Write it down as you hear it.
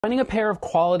Finding a pair of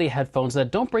quality headphones that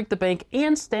don't break the bank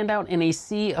and stand out in a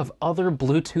sea of other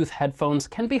Bluetooth headphones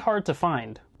can be hard to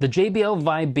find. The JBL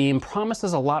Vibe Beam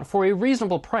promises a lot for a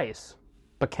reasonable price,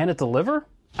 but can it deliver?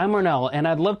 I'm Arnell, and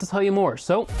I'd love to tell you more,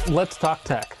 so let's talk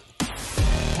tech.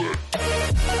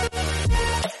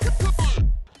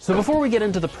 So before we get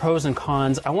into the pros and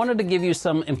cons, I wanted to give you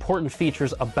some important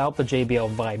features about the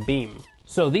JBL Vibe Beam.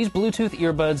 So these Bluetooth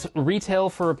earbuds retail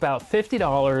for about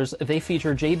 $50. They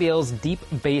feature JBL's deep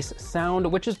bass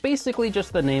sound, which is basically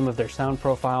just the name of their sound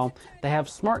profile. They have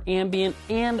smart ambient,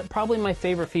 and probably my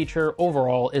favorite feature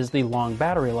overall is the long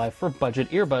battery life for budget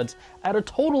earbuds at a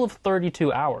total of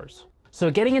 32 hours. So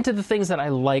getting into the things that I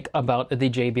like about the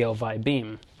JBL Vibe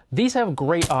Beam. These have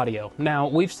great audio. Now,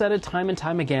 we've said it time and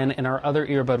time again in our other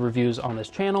earbud reviews on this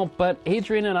channel, but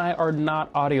Adrian and I are not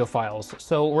audiophiles,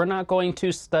 so we're not going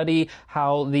to study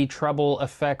how the treble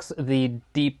affects the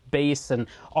deep bass and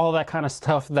all that kind of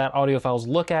stuff that audiophiles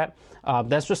look at.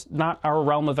 That's just not our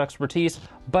realm of expertise,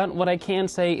 but what I can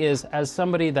say is, as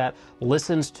somebody that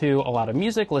listens to a lot of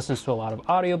music, listens to a lot of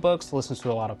audiobooks, listens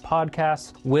to a lot of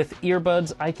podcasts with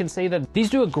earbuds, I can say that these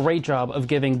do a great job of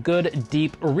giving good,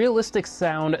 deep, realistic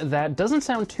sound that doesn't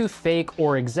sound too fake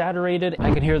or exaggerated.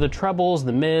 I can hear the trebles,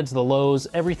 the mids, the lows,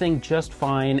 everything just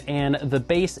fine, and the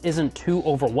bass isn't too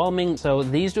overwhelming, so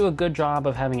these do a good job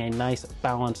of having a nice,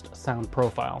 balanced sound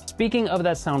profile. Speaking of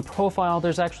that sound profile,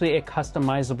 there's actually a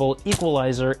customizable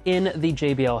equalizer in the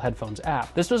JBL headphones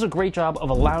app. This does a great job of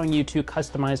allowing you to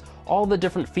customize all the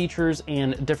different features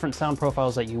and different sound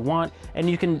profiles that you want, and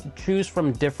you can choose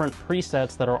from different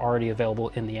presets that are already available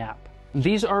in the app.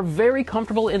 These are very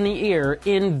comfortable in the ear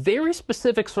in very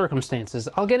specific circumstances.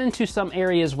 I'll get into some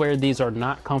areas where these are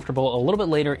not comfortable a little bit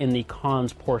later in the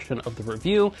cons portion of the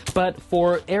review, but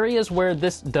for areas where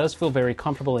this does feel very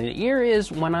comfortable in the ear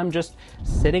is when I'm just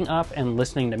sitting up and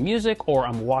listening to music, or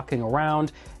I'm walking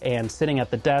around and sitting at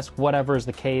the desk, whatever is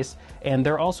the case, and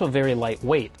they're also very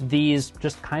lightweight. These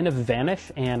just kind of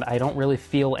vanish and I don't really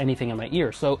feel anything in my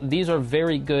ear, so these are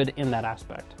very good in that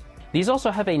aspect. These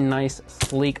also have a nice,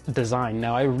 sleek design.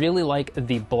 Now, I really like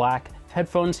the black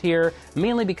headphones here,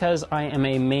 mainly because I am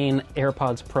a main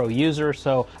AirPods Pro user,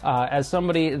 so as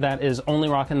somebody that is only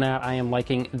rocking that, I am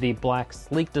liking the black,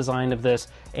 sleek design of this,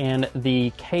 and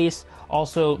the case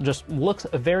also just looks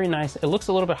very nice. It looks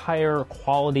a little bit higher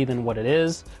quality than what it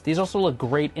is. These also look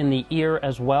great in the ear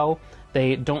as well.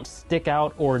 They don't stick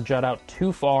out or jut out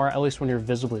too far, at least when you're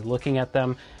visibly looking at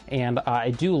them. And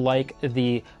I do like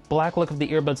the black look of the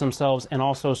earbuds themselves, and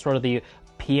also sort of the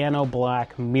piano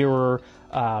black mirror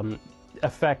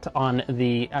effect on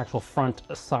the actual front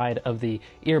side of the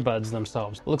earbuds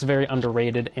themselves. It looks very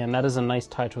underrated, and that is a nice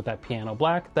touch with that piano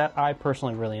black that I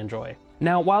personally really enjoy.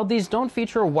 Now, while these don't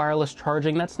feature wireless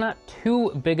charging, that's not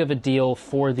too big of a deal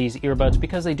for these earbuds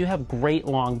because they do have great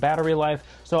long battery life,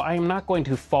 so I am not going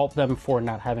to fault them for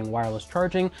not having wireless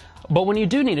charging. But when you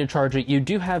do need to charge it, you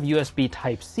do have USB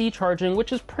Type-C charging,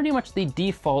 which is pretty much the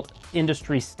default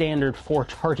industry standard for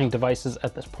charging devices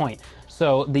at this point.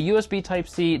 So the USB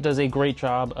Type-C does a great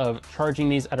job of charging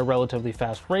these at a relatively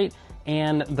fast rate,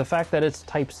 and the fact that it's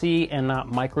Type-C and not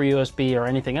micro USB or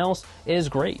anything else is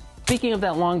great. Speaking of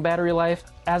that long battery life,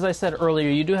 as I said earlier,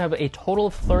 you do have a total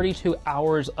of 32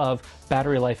 hours of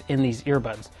battery life in these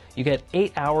earbuds. You get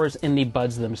 8 hours in the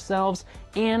buds themselves,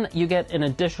 and you get an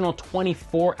additional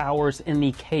 24 hours in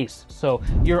the case. So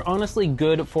you're honestly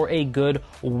good for a good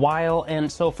while.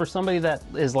 And so for somebody that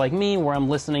is like me, where I'm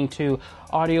listening to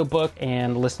audiobook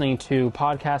and listening to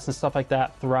podcasts and stuff like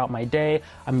that throughout my day,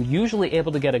 I'm usually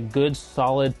able to get a good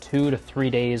solid 2 to 3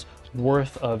 days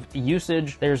worth of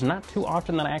usage. There's not too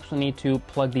often that I actually need to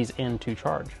plug these in to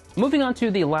charge. Moving on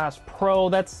to the last pro,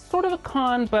 that's sort of a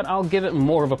con, but I'll give it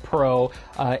more of a pro,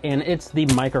 and it's the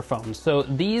microphones. So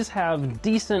these have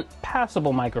decent,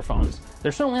 passable microphones.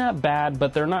 They're certainly not bad,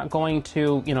 but they're not going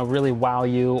to, really wow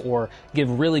you or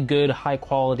give really good, high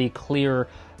quality, clear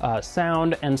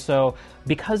sound. And so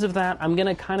because of that, I'm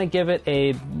gonna kind of give it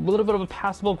a little bit of a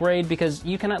passable grade, because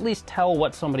you can at least tell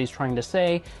what somebody's trying to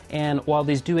say. And while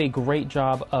these do a great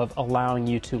job of allowing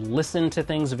you to listen to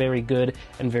things very good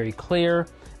and very clear,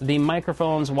 the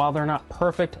microphones, while they're not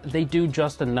perfect, they do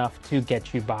just enough to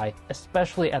get you by,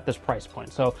 especially at this price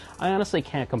point. So I honestly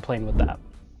can't complain with that.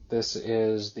 This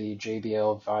is the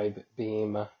JBL Vibe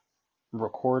Beam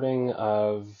recording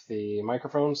of the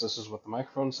microphones. This is what the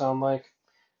microphones sound like.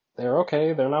 They're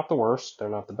okay. They're not the worst. They're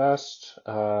not the best.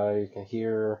 You can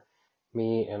hear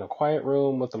me in a quiet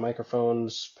room with the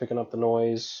microphones picking up the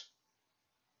noise.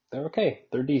 They're okay.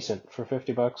 They're decent. For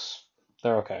 $50,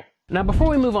 they're okay. Now, before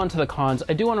we move on to the cons,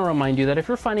 I do want to remind you that if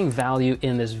you're finding value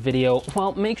in this video,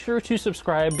 well, make sure to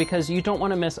subscribe because you don't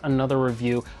want to miss another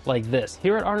review like this.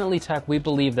 Here at Ardently Tech, we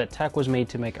believe that tech was made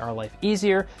to make our life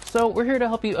easier, so we're here to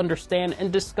help you understand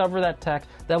and discover that tech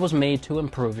that was made to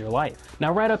improve your life.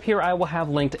 Now, right up here, I will have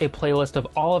linked a playlist of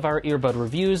all of our earbud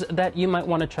reviews that you might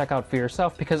want to check out for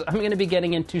yourself because I'm going to be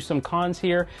getting into some cons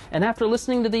here, and after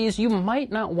listening to these, you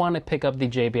might not want to pick up the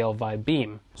JBL Vibe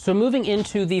Beam. So moving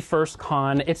into the first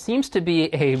con, it seems to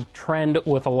be a trend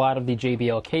with a lot of the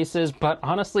JBL cases, but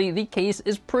honestly, the case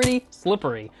is pretty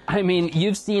slippery. I mean,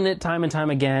 you've seen it time and time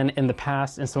again in the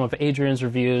past in some of Adrian's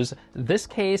reviews. This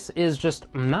case is just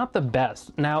not the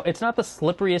best. Now, it's not the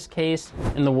slipperiest case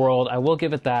in the world, I will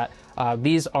give it that.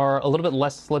 These are a little bit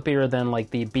less slippier than like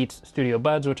the Beats Studio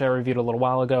Buds, which I reviewed a little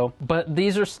while ago, but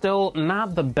these are still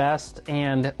not the best,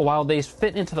 and while they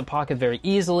fit into the pocket very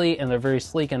easily and they're very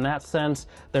sleek in that sense,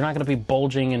 they're not going to be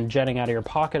bulging and jetting out of your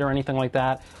pocket or anything like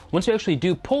that. Once you actually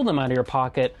do pull them out of your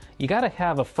pocket, you got to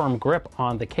have a firm grip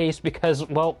on the case because,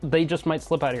 well, they just might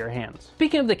slip out of your hands.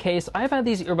 Speaking of the case, I've had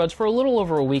these earbuds for a little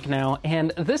over a week now,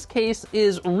 and this case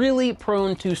is really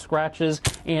prone to scratches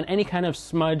and any kind of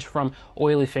smudge from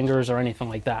oily fingers or anything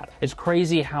like that. It's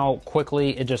crazy how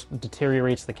quickly it just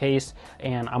deteriorates the case,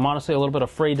 and I'm honestly a little bit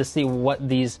afraid to see what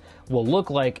these will look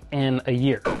like in a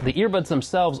year. The earbuds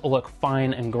themselves will look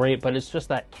fine and great, but it's just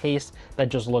that case that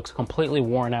just looks completely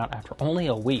worn out after only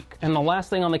a week. And the last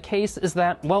thing on the case is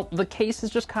that, well, the case is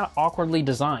just kind of awkwardly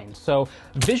designed. So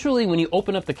visually, when you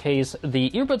open up the case, the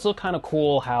earbuds look kind of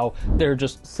cool, how they're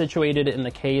just situated in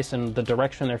the case and the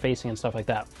direction they're facing and stuff like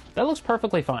that. That looks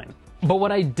perfectly fine. But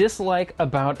what I dislike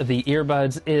about the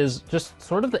earbuds is just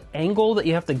sort of the angle that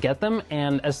you have to get them,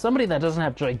 and as somebody that doesn't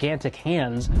have gigantic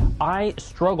hands, I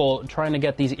struggle trying to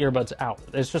get these earbuds out.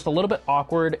 It's just a little bit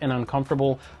awkward and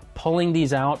uncomfortable pulling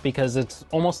these out because it's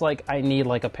almost like I need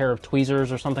like a pair of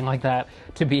tweezers or something like that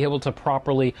to be able to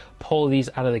properly pull these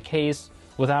out of the case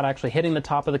without actually hitting the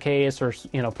top of the case or,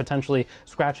 you know, potentially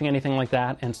scratching anything like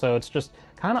that. And so it's just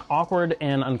kind of awkward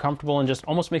and uncomfortable and just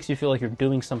almost makes you feel like you're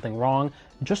doing something wrong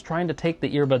just trying to take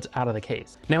the earbuds out of the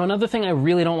case. Now, another thing I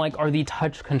really don't like are the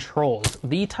touch controls.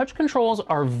 The touch controls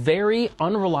are very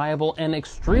unreliable and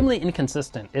extremely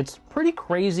inconsistent. It's pretty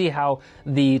crazy how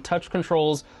the touch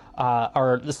controls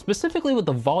are, specifically with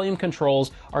the volume controls,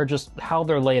 are just how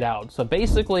they're laid out. So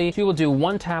basically, you will do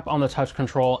one tap on the touch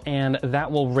control and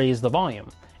that will raise the volume.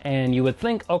 And you would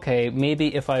think, okay,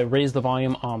 maybe if I raise the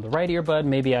volume on the right earbud,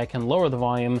 maybe I can lower the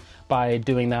volume by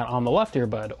doing that on the left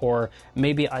earbud, or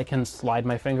maybe I can slide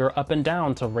my finger up and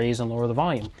down to raise and lower the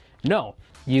volume. No,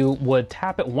 you would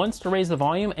tap it once to raise the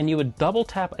volume and you would double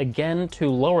tap again to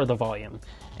lower the volume.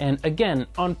 And again,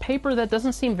 on paper, that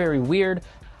doesn't seem very weird.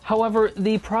 However,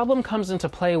 the problem comes into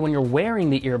play when you're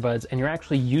wearing the earbuds and you're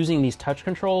actually using these touch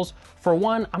controls. For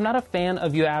one, I'm not a fan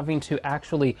of you having to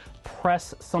actually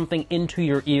press something into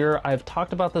your ear. I've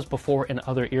talked about this before in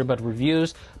other earbud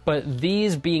reviews, but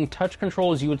these being touch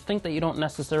controls, you would think that you don't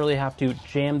necessarily have to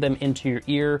jam them into your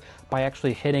ear by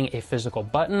actually hitting a physical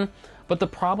button. But the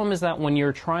problem is that when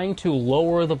you're trying to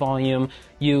lower the volume,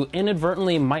 you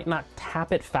inadvertently might not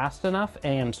tap it fast enough,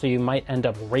 and so you might end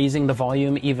up raising the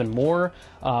volume even more,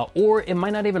 or it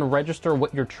might not even register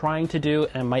what you're trying to do,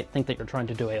 and it might think that you're trying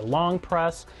to do a long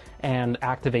press and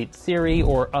activate Siri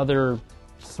or other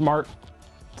smart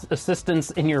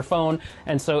assistants in your phone,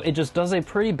 and so it just does a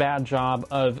pretty bad job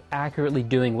of accurately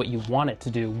doing what you want it to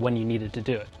do when you need it to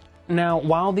do it. Now,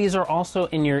 while these are also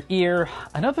in your ear,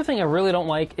 another thing I really don't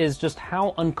like is just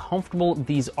how uncomfortable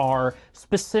these are,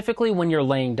 specifically when you're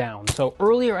laying down. So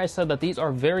earlier I said that these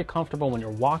are very comfortable when you're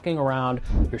walking around,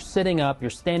 you're sitting up, you're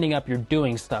standing up, you're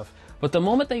doing stuff. But the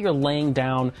moment that you're laying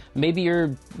down, maybe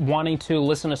you're wanting to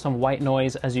listen to some white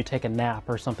noise as you take a nap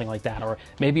or something like that. Or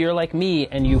maybe you're like me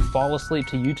and you fall asleep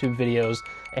to YouTube videos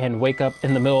and wake up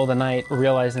in the middle of the night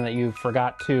realizing that you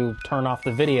forgot to turn off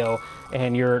the video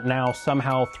and you're now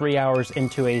somehow 3 hours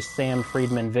into a Sam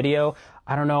Friedman video.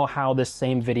 I don't know how this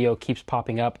same video keeps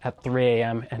popping up at 3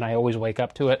 a.m. and I always wake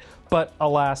up to it, but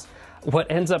alas,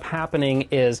 what ends up happening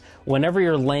is whenever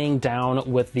you're laying down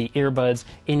with the earbuds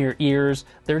in your ears,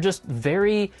 they're just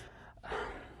very,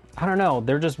 I don't know,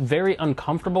 they're just very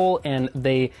uncomfortable and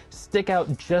they stick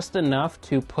out just enough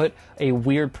to put a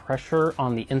weird pressure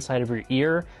on the inside of your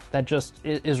ear that just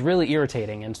is really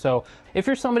irritating. And so if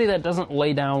you're somebody that doesn't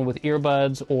lay down with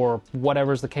earbuds or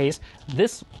whatever's the case,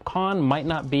 this con might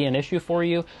not be an issue for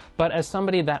you. But as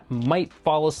somebody that might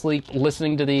fall asleep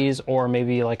listening to these, or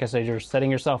maybe, like I said, you're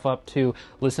setting yourself up to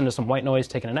listen to some white noise,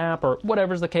 taking a nap, or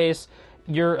whatever's the case,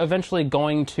 you're eventually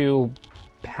going to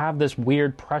have this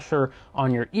weird pressure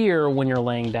on your ear when you're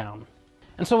laying down.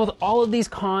 And so with all of these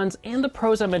cons and the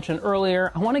pros I mentioned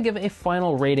earlier, I want to give a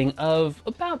final rating of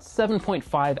about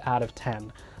 7.5 out of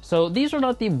 10. So these are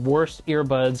not the worst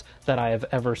earbuds that I have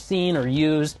ever seen or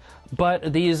used,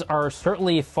 but these are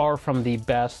certainly far from the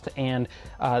best, and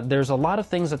there's a lot of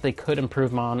things that they could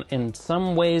improve on. In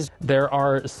some ways, there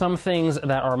are some things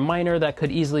that are minor that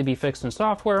could easily be fixed in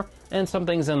software, and some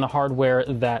things in the hardware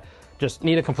that just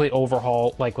need a complete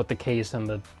overhaul, like with the case and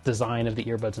the design of the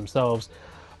earbuds themselves.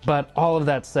 But all of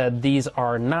that said, these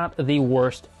are not the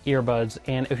worst earbuds,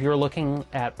 and if you're looking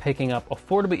at picking up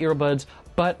affordable earbuds,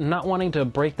 but not wanting to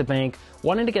break the bank,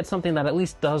 wanting to get something that at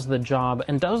least does the job,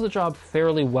 and does the job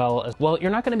fairly well as well,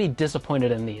 you're not going to be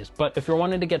disappointed in these. But if you're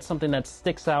wanting to get something that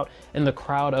sticks out in the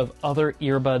crowd of other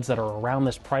earbuds that are around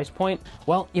this price point,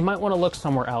 well, you might want to look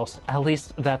somewhere else. At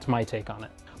least that's my take on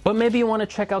it. But maybe you want to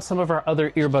check out some of our other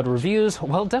earbud reviews.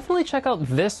 Well, definitely check out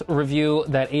this review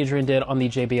that Adrian did on the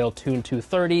JBL Tune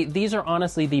 230. These are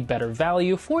honestly the better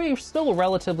value for a still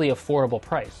relatively affordable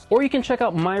price. Or you can check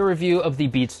out my review of the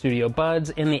Beats Studio Buds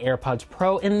and the AirPods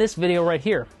Pro in this video right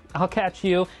here. I'll catch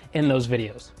you in those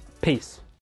videos. Peace.